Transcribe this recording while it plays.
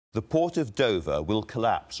The port of Dover will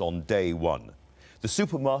collapse on day one. The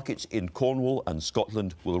supermarkets in Cornwall and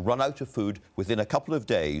Scotland will run out of food within a couple of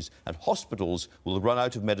days, and hospitals will run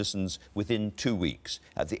out of medicines within 2 weeks.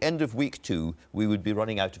 At the end of week 2, we would be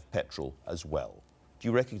running out of petrol as well. Do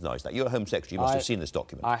you recognise that? You're a Home Secretary, you must have seen this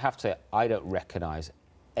document. I have to say, I don't recognise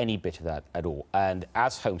any bit of that at all. And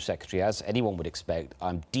as Home Secretary, as anyone would expect,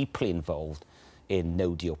 I'm deeply involved in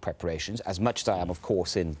no-deal preparations, as much as I am, of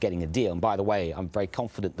course, in getting a deal. And by the way, I'm very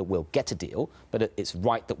confident that we'll get a deal, but it's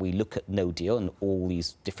right that we look at no deal and all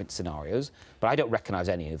these different scenarios. But I don't recognise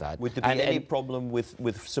any of that. Would there be any problem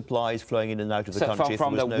with supplies flowing in and out of the country if there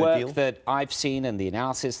was no deal? From the work that I've seen and the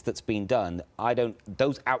analysis that's been done,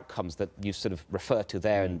 those outcomes that you sort of refer to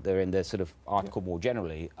there, and they're in the sort of article more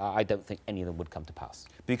generally, I don't think any of them would come to pass.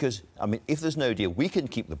 Because, I mean, if there's no deal, we can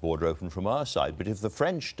keep the border open from our side, but if the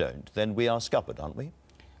French don't, then we are scuppered, aren't we?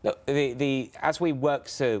 Look, as we work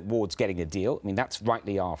towards getting a deal, I mean, that's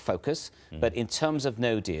rightly our focus. But in terms of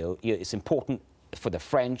no deal, it's important for the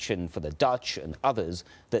French and for the Dutch and others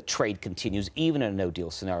that trade continues, even in a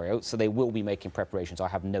no-deal scenario. So they will be making preparations. I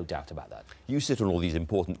have no doubt about that. You sit on all these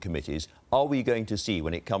important committees. Are we going to see,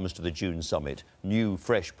 when it comes to the June summit, new,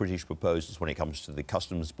 fresh British proposals when it comes to the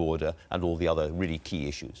customs border and all the other really key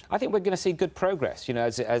issues? I think we're going to see good progress. You know,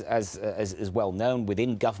 as well known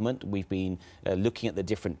within government, we've been looking at the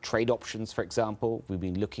different trade options, for example. We've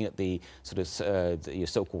been looking at the sort of the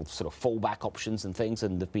so-called sort of fallback options and things,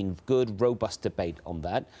 and there've been good, robust debate on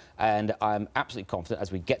that. And I'm absolutely confident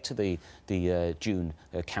as we get to the June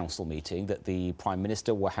Council meeting that the Prime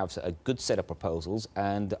Minister will have a good set of proposals,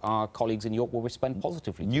 and our colleagues in York will respond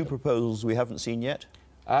positively. New proposals we haven't seen yet?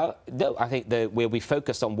 No, I think we'll be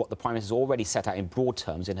focused on what the Prime Minister's already set out in broad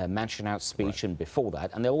terms in her Mansion House speech and before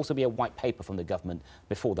that, and there'll also be a white paper from the government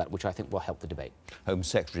before that, which I think will help the debate. Home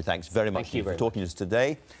Secretary, thanks very much for talking to us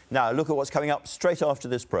today. Now, look at what's coming up straight after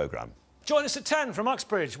this programme. Join us at 10 from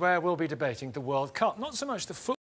Uxbridge, where we'll be debating the World Cup. Not so much the football.